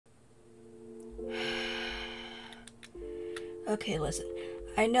Okay, listen.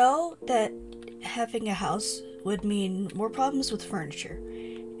 I know that having a house would mean more problems with furniture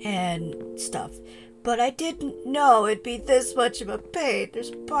and stuff, but I didn't know it'd be this much of a pain.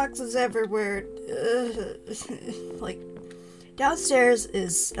 There's boxes everywhere. Like, downstairs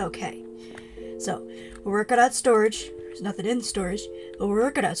is okay. So, we're working on storage. There's nothing in storage, but we're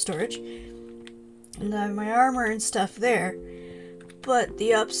working on storage. And I have my armor and stuff there. But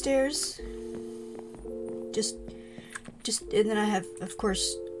the upstairs, just, and then I have, of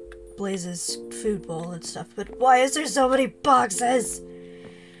course, Blaze's food bowl and stuff. But why is there so many boxes?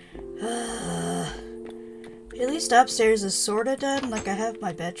 At least upstairs is sorta done. Like, I have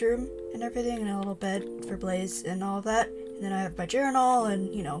my bedroom and everything, and a little bed for Blaze and all that. And then I have my journal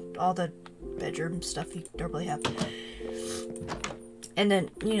and, you know, all the bedroom stuff you normally have. And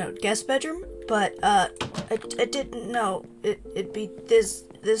then, you know, guest bedroom. But, I didn't know it'd be this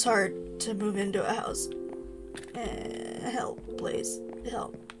hard to move into a house. Help, Blaze.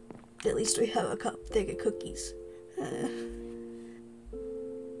 Help. At least we have a thing of cookies.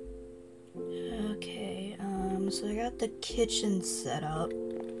 Okay, so I got the kitchen set up.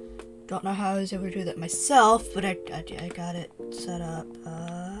 Don't know how I was able to do that myself, but I got it set up.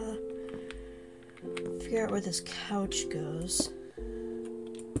 Figure out where this couch goes.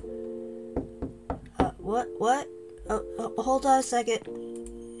 What? Oh, hold on a second.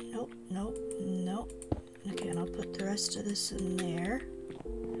 Nope. Okay, and I'll put the rest of this in there.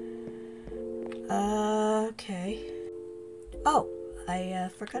 Okay. Oh, I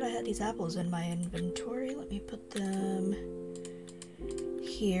forgot I had these apples in my inventory. Let me put them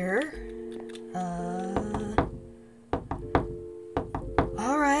here.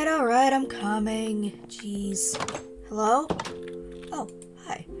 Alright, I'm coming. Jeez. Hello? Oh,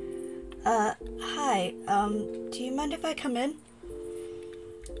 hi. Hi. Do you mind if I come in?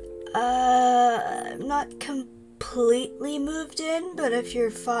 I'm not completely moved in, but if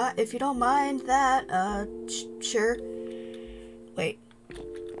you don't mind that, sure. Wait.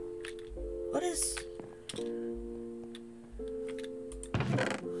 What is...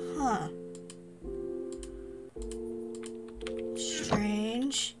 Huh.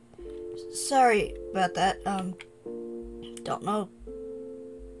 Strange. Sorry about that, don't know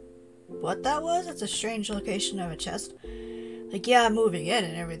what that was. It's a strange location of a chest. Like, yeah, I'm moving in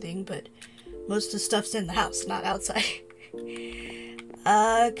and everything, but most of the stuff's in the house, not outside.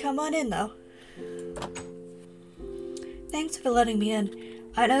 Come on in, though. Thanks for letting me in.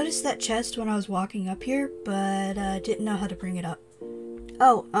 I noticed that chest when I was walking up here, but didn't know how to bring it up.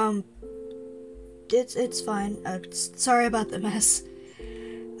 Oh, it's fine. Sorry about the mess.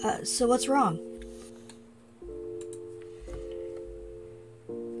 So what's wrong?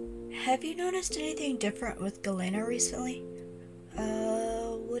 Have you noticed anything different with Galena recently?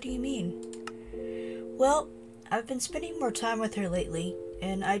 What do you mean? Well, I've been spending more time with her lately,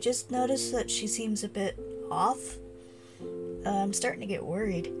 and I just noticed that she seems a bit off. I'm starting to get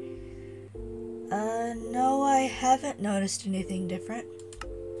worried. No, I haven't noticed anything different.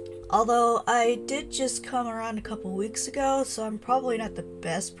 Although, I did just come around a couple weeks ago, so I'm probably not the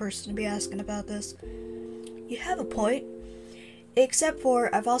best person to be asking about this. You have a point. Except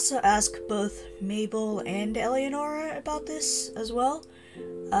for, I've also asked both Mabel and Eleonora about this as well.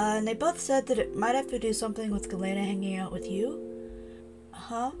 And they both said that it might have to do something with Galena hanging out with you.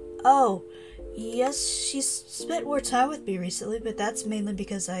 Huh? Oh, yes, she's spent more time with me recently, but that's mainly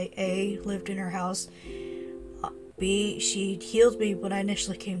because I, A, lived in her house, B, she healed me when I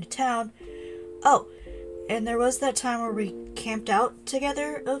initially came to town. Oh, and there was that time where we camped out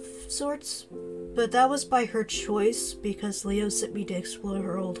together, of sorts, but that was by her choice because Leo sent me to explore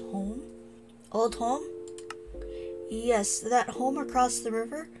her old home. Old home? Yes, that home across the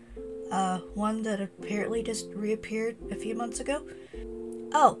river. One that apparently just reappeared a few months ago.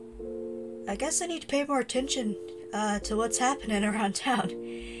 Oh, I guess I need to pay more attention, to what's happening around town.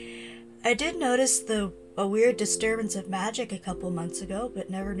 I did notice a weird disturbance of magic a couple months ago, but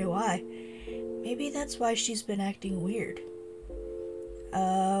never knew why. Maybe that's why she's been acting weird.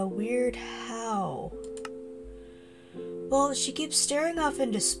 Weird how? Well, she keeps staring off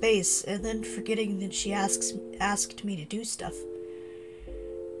into space and then forgetting that she asked me to do stuff.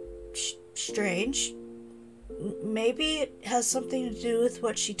 Strange. Maybe it has something to do with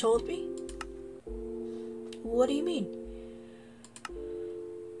what she told me? What do you mean?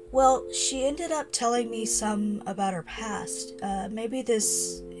 Well, she ended up telling me some about her past. Maybe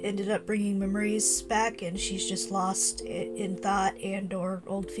this ended up bringing memories back and she's just lost in thought and or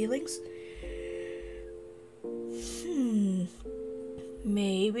old feelings.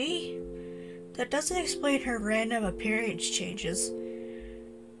 Maybe. That doesn't explain her random appearance changes.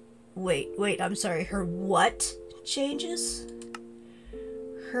 Wait, I'm sorry, her what changes?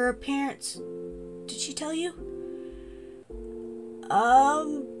 Her appearance... Did she tell you?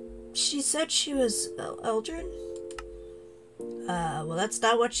 She said she was Eldrin? Well, that's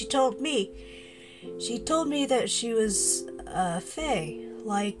not what she told me. She told me that she was, Fae,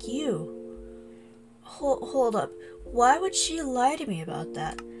 like you. Hold up. Why would she lie to me about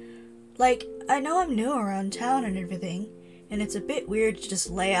that? Like, I know I'm new around town and everything, and it's a bit weird to just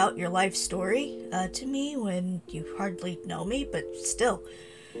lay out your life story, to me when you hardly know me, but still.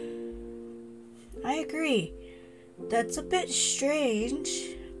 I agree. That's a bit strange,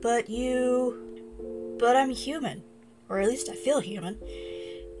 but I'm human. Or at least I feel human.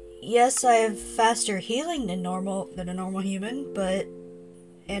 Yes, I have faster healing than a normal human,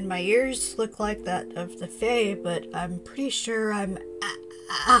 and my ears look like that of the Fae, but I'm pretty sure I'm...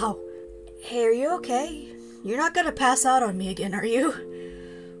 Ow! Hey, are you okay? You're not gonna pass out on me again, are you?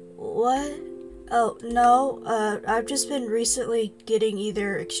 What? Oh, no, I've just been recently getting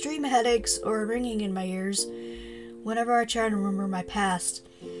either extreme headaches or ringing in my ears whenever I try to remember my past.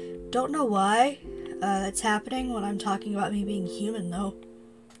 Don't know why that's happening when I'm talking about me being human, though.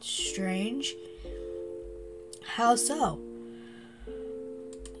 Strange. How so?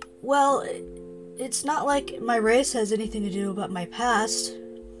 Well, it's not like my race has anything to do about my past.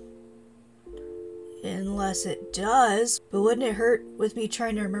 Unless it does. But wouldn't it hurt with me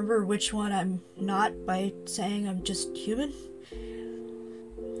trying to remember which one I'm not by saying I'm just human?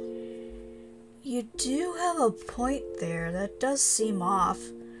 You do have a point there. That does seem off.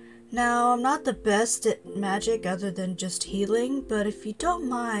 Now, I'm not the best at magic other than just healing, but if you don't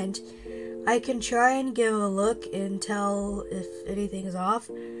mind, I can try and give a look and tell if anything is off.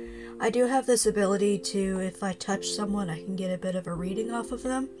 I do have this ability to, if I touch someone, I can get a bit of a reading off of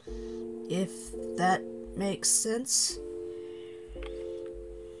them. If that makes sense.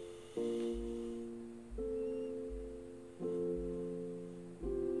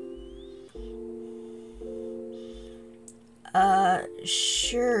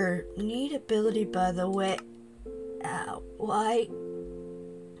 Sure. Neat ability, by the way. Ow. Why?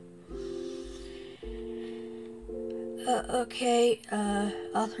 Okay,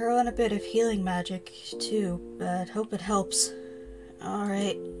 I'll throw in a bit of healing magic, too, but hope it helps.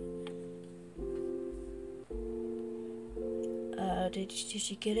 Alright. Did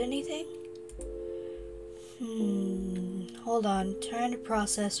you get anything? Hold on, trying to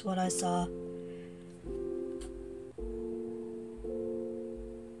process what I saw.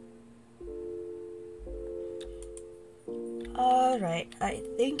 Alright, I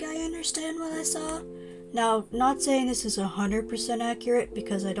think I understand what I saw. Now, not saying this is 100% accurate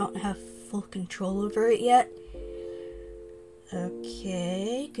because I don't have full control over it yet.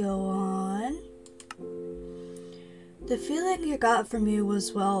 Okay, go on. The feeling you got from you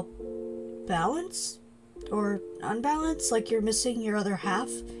was, well, balanced? Or unbalanced, like you're missing your other half?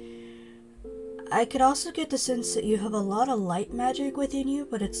 I could also get the sense that you have a lot of light magic within you,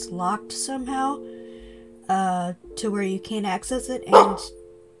 but it's locked somehow, to where you can't access it, and...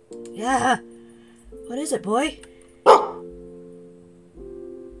 Yeah! What is it, boy?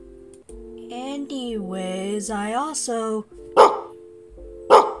 Anyways, I also...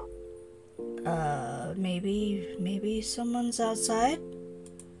 maybe someone's outside?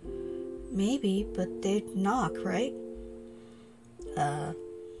 Maybe, but they'd knock, right?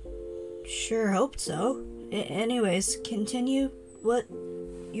 Sure hope so. Anyways, continue what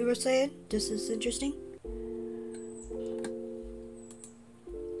you were saying. This is interesting.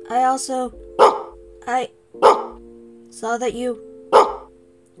 I saw that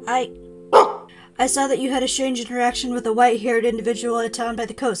I saw that you had a strange interaction with a white-haired individual in a town by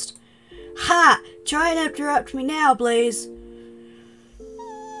the coast. Ha! Try and interrupt me now, Blaze.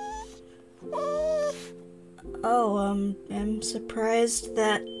 Oh, I'm surprised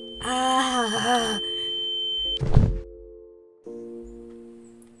that...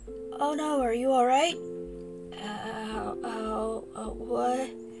 Oh no, are you alright? What?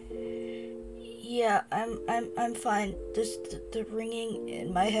 Yeah, I'm fine. The ringing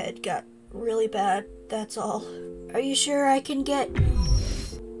in my head got really bad, that's all. Are you sure I can get...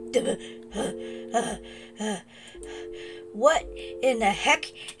 What in the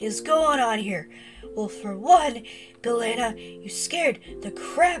heck is going on here? Well, for one, Galena, you scared the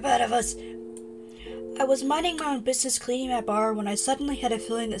crap out of us. I was minding my own business cleaning my bar when I suddenly had a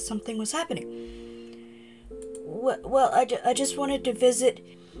feeling that something was happening. Well, I just wanted to visit.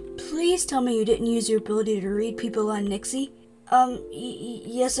 Please tell me you didn't use your ability to read people on Nixie.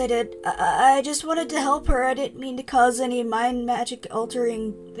 Yes I did. I just wanted to help her. I didn't mean to cause any mind magic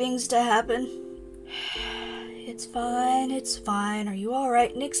altering things to happen. It's fine, it's fine. Are you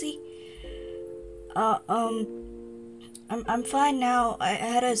alright, Nixie? I'm fine now. I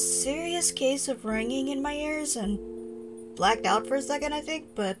had a serious case of ringing in my ears and blacked out for a second, I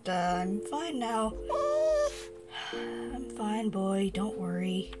think, but I'm fine now. I'm fine, boy. Don't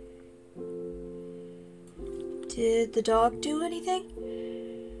worry. Did the dog do anything?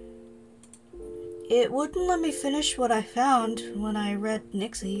 It wouldn't let me finish what I found when I read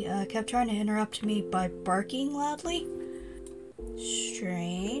Nixie. Kept trying to interrupt me by barking loudly.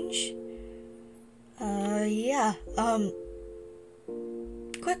 Strange. Yeah.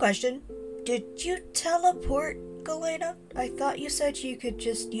 Quick question. Did you teleport, Galena? I thought you said you could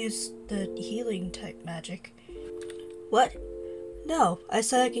just use the healing type magic. What? No, I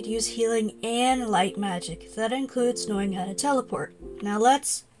said I could use healing and light magic. That includes knowing how to teleport. Now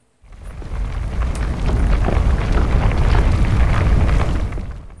let's...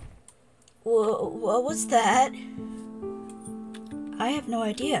 What was that? I have no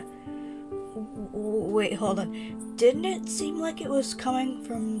idea. Wait, hold on. Didn't it seem like it was coming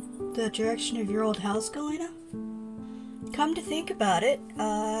from the direction of your old house, Galena? Come to think about it,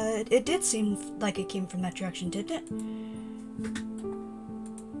 it did seem like it came from that direction, didn't it?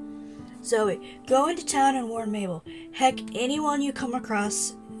 Zoe, go into town and warn Mabel. Heck, anyone you come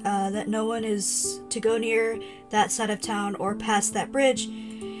across, that no one is to go near that side of town or past that bridge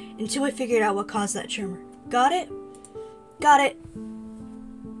until we figured out what caused that tremor. Got it? Got it.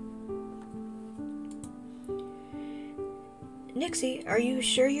 Nixie, are you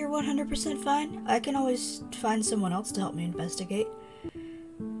sure you're 100% fine? I can always find someone else to help me investigate.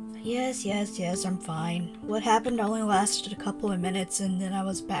 Yes, I'm fine. What happened only lasted a couple of minutes and then I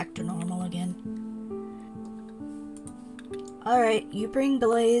was back to normal again. Alright, you bring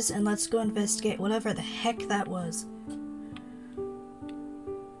Blaze and let's go investigate whatever the heck that was.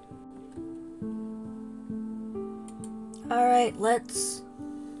 Alright, let's...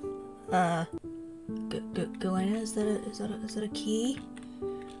 Galena, is that a key?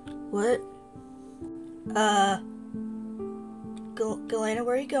 What? Galena,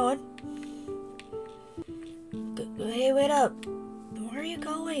 where are you going? Hey, wait up. Where are you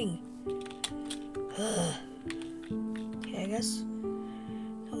going? Okay, I guess...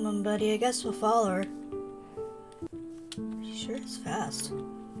 Come on, buddy, I guess we'll follow her. She sure is fast.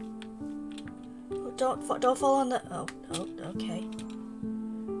 Oh, don't fall on the... Oh, okay.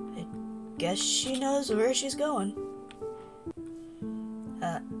 I guess she knows where she's going.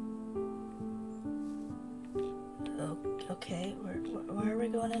 Okay, why are we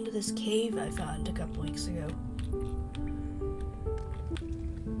going into this cave I found a couple weeks ago?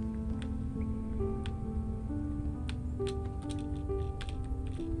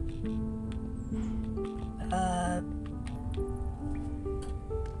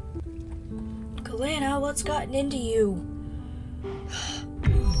 Galena, what's gotten into you?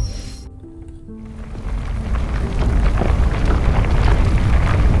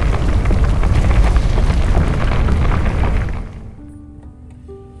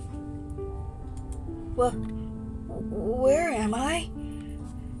 Well, where am I?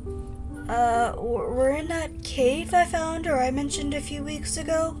 We're in that cave I found or I mentioned a few weeks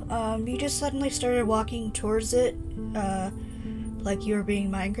ago. You just suddenly started walking towards it, like you were being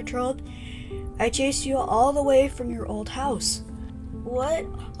mind controlled. I chased you all the way from your old house. What?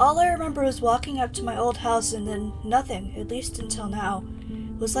 All I remember was walking up to my old house and then nothing, at least until now.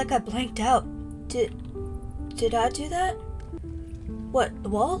 It was like I blanked out. Did I do that? What, the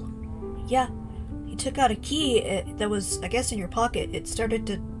wall? Yeah. You took out a key that was, I guess, in your pocket. It started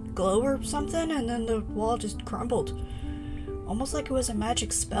to glow or something, and then the wall just crumbled. Almost like it was a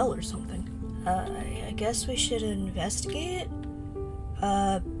magic spell or something. I guess we should investigate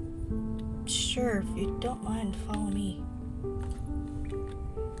it? Sure, if you don't mind, follow me.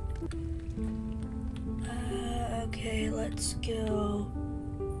 Okay, let's go...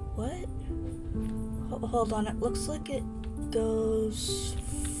 What? Hold on, it looks like it goes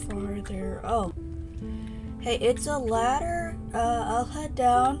farther. Oh. Hey, it's a ladder. I'll head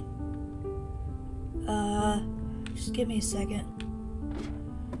down. Just give me a second.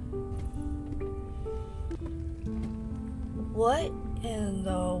 What in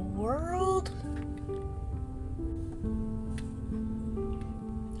the world?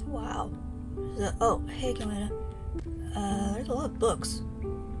 Wow. Oh, hey, Galena. There's a lot of books.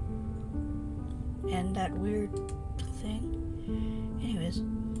 And that weird thing. Anyways.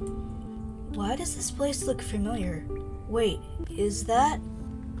 Why does this place look familiar? Wait, is that...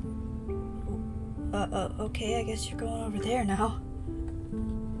 okay, I guess you're going over there now.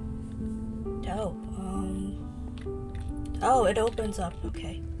 Oh, it opens up,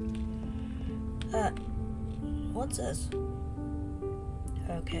 okay. What's this?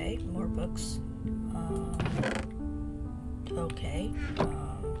 Okay, more books. Okay.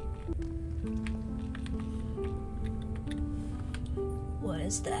 What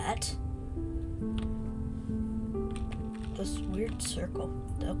is that? This weird circle.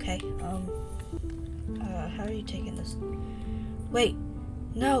 Okay, how are you taking this? Wait,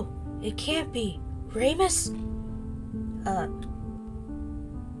 no, it can't be. Ramus?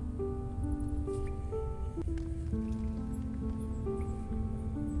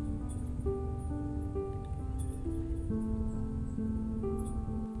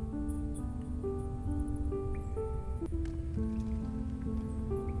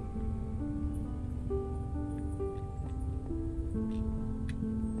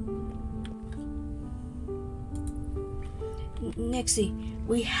 Nixie,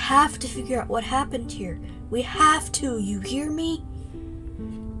 we have to figure out what happened here. We have to, you hear me?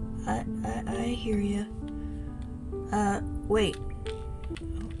 I hear you. Wait.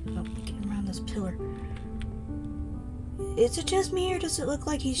 Oh, getting around this pillar. Is it just me, or does it look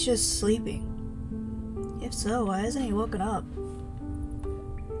like he's just sleeping? If so, why hasn't he woken up?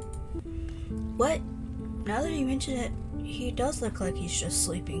 What? Now that you mention it, he does look like he's just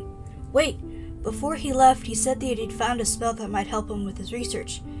sleeping. Wait! Before he left, he said that he'd found a spell that might help him with his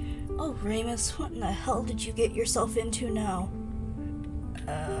research. Oh, Ramus, what in the hell did you get yourself into now?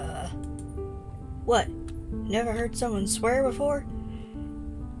 What? Never heard someone swear before?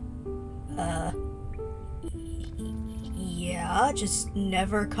 Yeah, just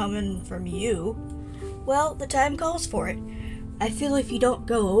never coming from you. Well, the time calls for it. I feel if you don't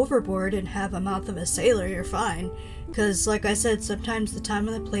go overboard and have a mouth of a sailor, you're fine. Because, like I said, sometimes the time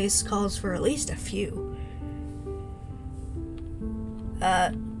and the place calls for at least a few.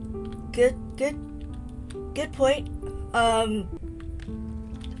 Good point.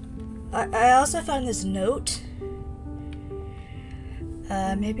 I also found this note.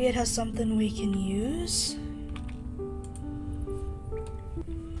 Maybe it has something we can use?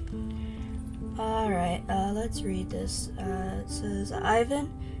 Alright, let's read this. It says,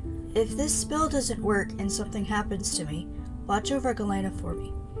 Ivan, if this spell doesn't work and something happens to me, watch over Galena for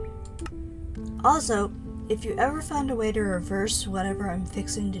me. Also, if you ever find a way to reverse whatever I'm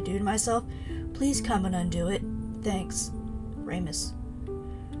fixing to do to myself, please come and undo it. Thanks. Ramus.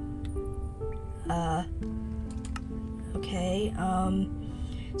 Okay,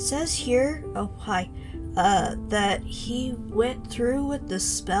 says here, oh, hi, that he went through with the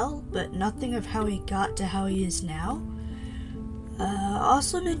spell, but nothing of how he got to how he is now.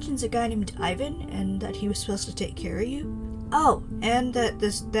 Also mentions a guy named Ivan, and that he was supposed to take care of you. Oh, and that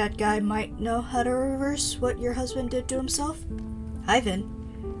that guy might know how to reverse what your husband did to himself.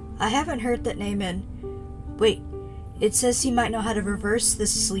 Ivan? I haven't heard that name in... Wait, it says he might know how to reverse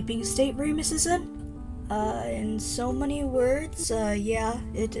this sleeping state Ramus is in? In so many words, yeah,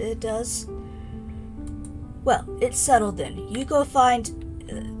 it does. Well, it's settled then. You go find...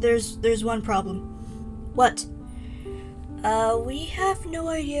 there's one problem. What? We have no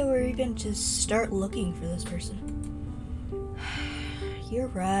idea where even to start looking for this person. You're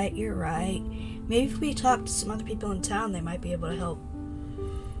right. Maybe if we talk to some other people in town, they might be able to help.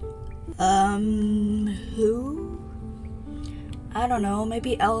 Who? I don't know,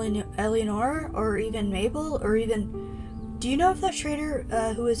 maybe Eleanor, or even Mabel, or even... Do you know if that trader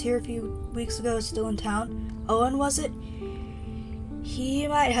who was here a few weeks ago is still in town? Owen, was it? He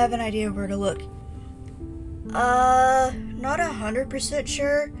might have an idea where to look. Not 100%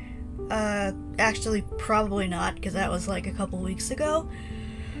 sure. Actually, probably not, because that was like a couple weeks ago.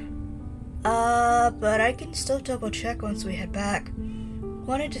 But I can still double check once we head back.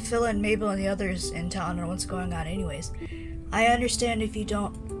 Wanted to fill in Mabel and the others in town on what's going on anyways. I understand if you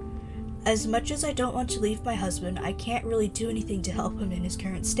don't. As much as I don't want to leave my husband, I can't really do anything to help him in his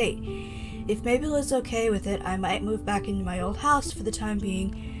current state. If Mabel is okay with it, I might move back into my old house for the time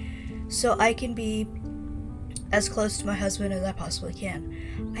being, so I can be as close to my husband as I possibly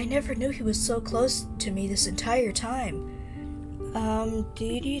can. I never knew he was so close to me this entire time. Do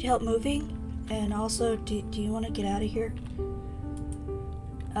you need help moving? And also, do you want to get out of here?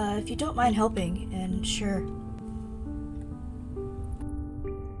 If you don't mind helping, and sure,